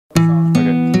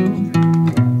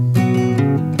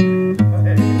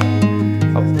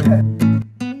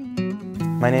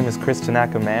My name is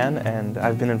Tanaka-Mann, and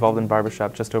I've been involved in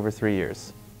Barbershop just over 3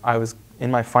 years. I was in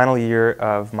my final year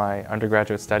of my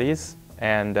undergraduate studies,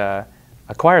 and a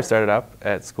choir started up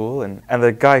at school, and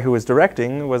the guy who was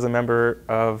directing was a member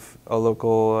of a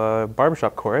local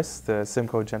barbershop chorus, the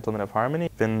Simcoe Gentlemen of Harmony.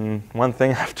 Been one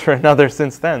thing after another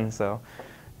since then, so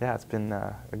yeah, it's been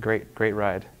a great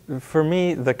ride. For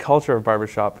me, the culture of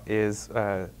barbershop is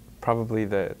probably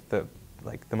the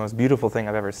most beautiful thing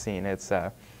I've ever seen. It's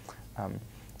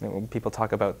when people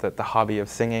talk about the hobby of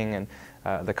singing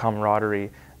and the camaraderie,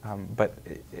 but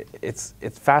it's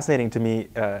fascinating to me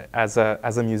as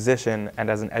a musician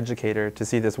and as an educator to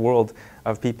see this world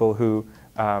of people who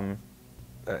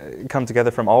come together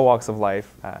from all walks of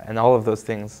life, and all of those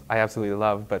things I absolutely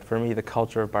love. But for me, the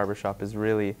culture of barbershop is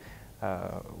really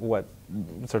what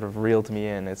sort of reeled me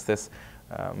in. It's this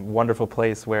wonderful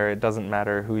place where it doesn't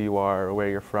matter who you are or where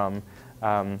you're from.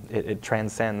 It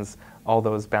transcends all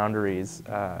those boundaries,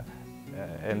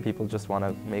 and people just want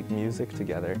to make music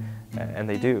together, and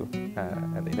they do.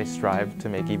 And they strive to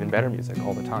make even better music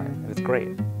all the time, and it's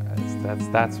great.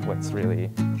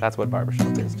 That's what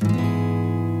barbershop is to me.